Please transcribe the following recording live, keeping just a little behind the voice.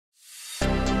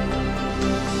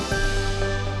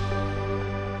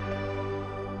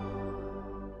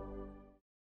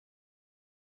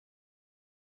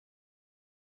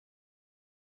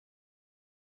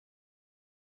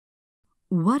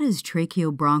What is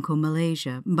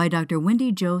Tracheobronchomalacia by Dr.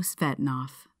 Wendy Jo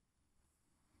Svetanoff?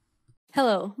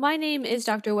 Hello, my name is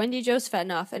Dr. Wendy Jo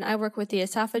Svetanoff, and I work with the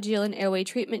Esophageal and Airway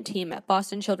Treatment Team at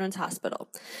Boston Children's Hospital.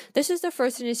 This is the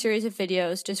first in a series of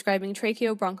videos describing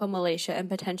tracheobronchomalacia and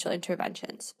potential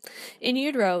interventions. In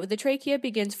utero, the trachea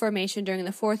begins formation during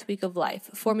the 4th week of life,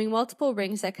 forming multiple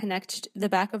rings that connect the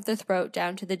back of the throat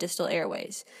down to the distal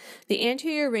airways. The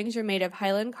anterior rings are made of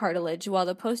hyaline cartilage, while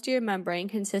the posterior membrane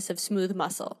consists of smooth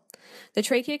muscle. The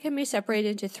trachea can be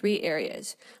separated into 3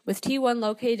 areas, with T1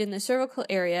 located in the cervical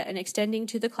area and extending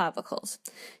to the clavicles.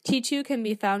 T2 can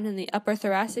be found in the upper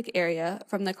thoracic area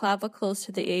from the clavicles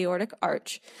to the aortic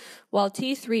arch, while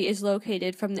T3 is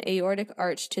located from the aortic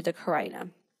arch to the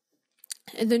carina.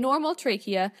 The normal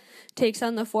trachea takes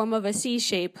on the form of a C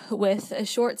shape with a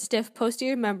short, stiff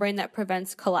posterior membrane that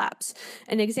prevents collapse.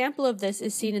 An example of this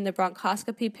is seen in the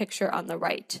bronchoscopy picture on the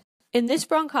right. In this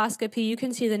bronchoscopy, you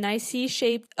can see the nice C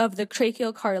shape of the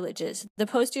tracheal cartilages. The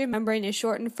posterior membrane is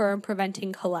short and firm,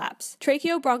 preventing collapse.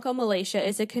 Tracheobronchomalacia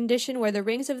is a condition where the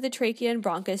rings of the trachea and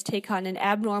bronchus take on an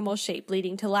abnormal shape,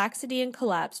 leading to laxity and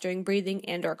collapse during breathing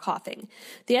and/or coughing.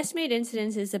 The estimated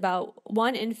incidence is about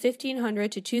 1 in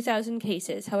 1,500 to 2,000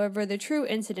 cases. However, the true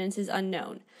incidence is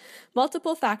unknown.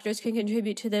 Multiple factors can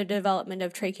contribute to the development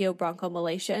of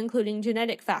tracheobronchomalacia, including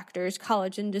genetic factors,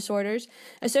 collagen disorders,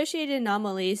 associated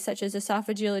anomalies such as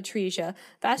esophageal atresia,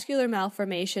 vascular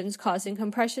malformations causing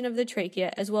compression of the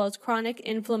trachea, as well as chronic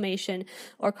inflammation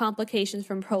or complications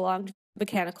from prolonged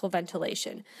mechanical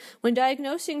ventilation. When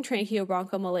diagnosing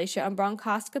tracheobronchomalacia on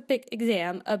bronchoscopic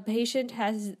exam, a patient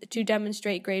has to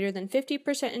demonstrate greater than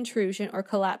 50% intrusion or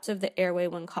collapse of the airway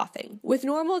when coughing. With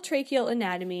normal tracheal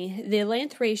anatomy, the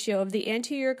length ratio of the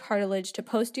anterior cartilage to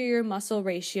posterior muscle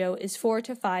ratio is 4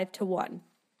 to 5 to 1.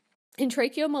 In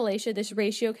tracheomalacia, this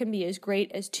ratio can be as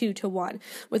great as 2 to 1,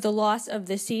 with the loss of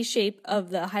the C shape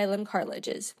of the hyaline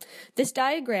cartilages. This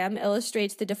diagram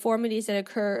illustrates the deformities that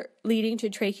occur leading to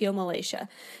tracheomalacia.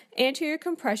 Anterior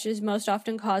compression is most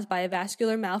often caused by a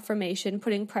vascular malformation,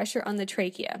 putting pressure on the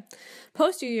trachea.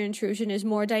 Posterior intrusion is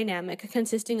more dynamic,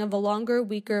 consisting of a longer,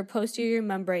 weaker posterior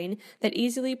membrane that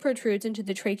easily protrudes into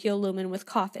the tracheal lumen with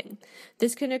coughing.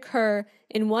 This can occur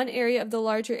in one area of the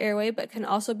larger airway, but can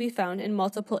also be found in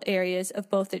multiple areas of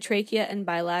both the trachea and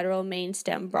bilateral main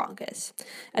stem bronchus.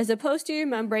 As the posterior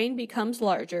membrane becomes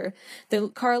larger, the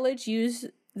cartilage use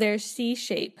their C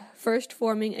shape, first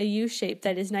forming a U shape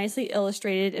that is nicely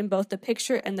illustrated in both the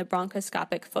picture and the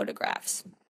bronchoscopic photographs.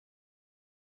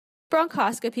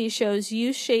 Bronchoscopy shows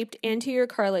U-shaped anterior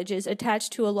cartilages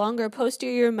attached to a longer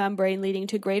posterior membrane, leading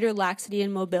to greater laxity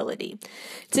and mobility.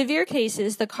 In severe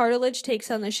cases, the cartilage takes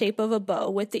on the shape of a bow,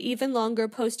 with the even longer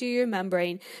posterior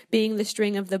membrane being the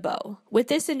string of the bow. With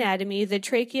this anatomy, the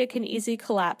trachea can easily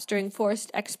collapse during forced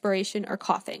expiration or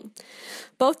coughing.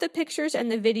 Both the pictures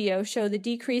and the video show the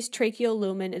decreased tracheal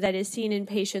lumen that is seen in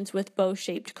patients with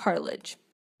bow-shaped cartilage.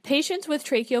 Patients with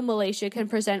tracheomalacia can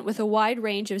present with a wide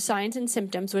range of signs and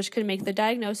symptoms, which can make the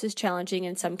diagnosis challenging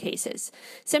in some cases.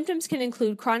 Symptoms can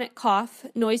include chronic cough,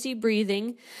 noisy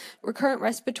breathing, recurrent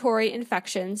respiratory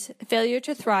infections, failure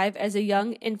to thrive as a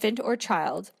young infant or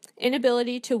child,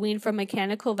 inability to wean from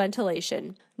mechanical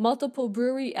ventilation, multiple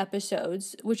brewery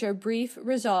episodes, which are brief,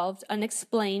 resolved,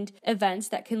 unexplained events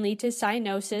that can lead to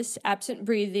cyanosis, absent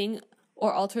breathing,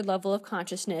 or altered level of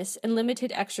consciousness, and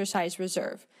limited exercise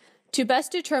reserve. To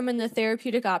best determine the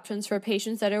therapeutic options for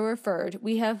patients that are referred,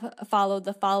 we have followed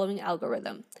the following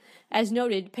algorithm. As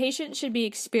noted, patients should be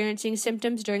experiencing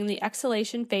symptoms during the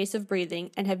exhalation phase of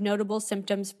breathing and have notable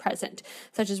symptoms present,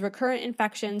 such as recurrent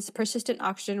infections, persistent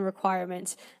oxygen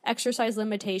requirements, exercise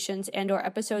limitations, and/or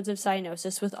episodes of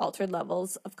cyanosis with altered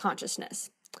levels of consciousness.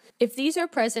 If these are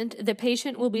present, the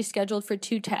patient will be scheduled for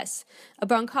 2 tests, a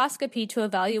bronchoscopy to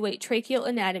evaluate tracheal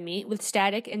anatomy with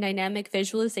static and dynamic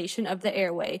visualization of the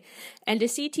airway, and a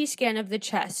CT scan of the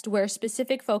chest, where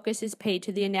specific focus is paid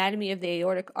to the anatomy of the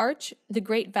aortic arch, the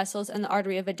great vessels, and the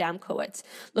artery of Adamkowitz,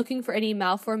 looking for any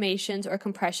malformations or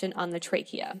compression on the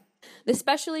trachea. The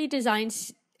specially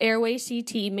designed airway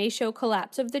CT may show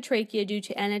collapse of the trachea due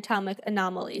to anatomic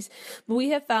anomalies, but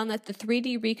we have found that the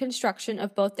 3D reconstruction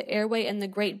of both the airway and the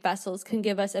great vessels can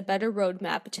give us a better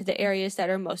roadmap to the areas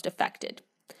that are most affected.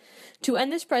 To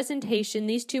end this presentation,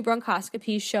 these 2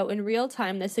 bronchoscopies show in real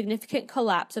time the significant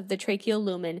collapse of the tracheal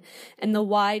lumen and the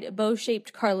wide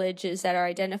bow-shaped cartilages that are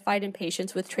identified in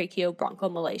patients with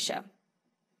tracheobronchomalacia.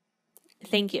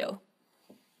 Thank you.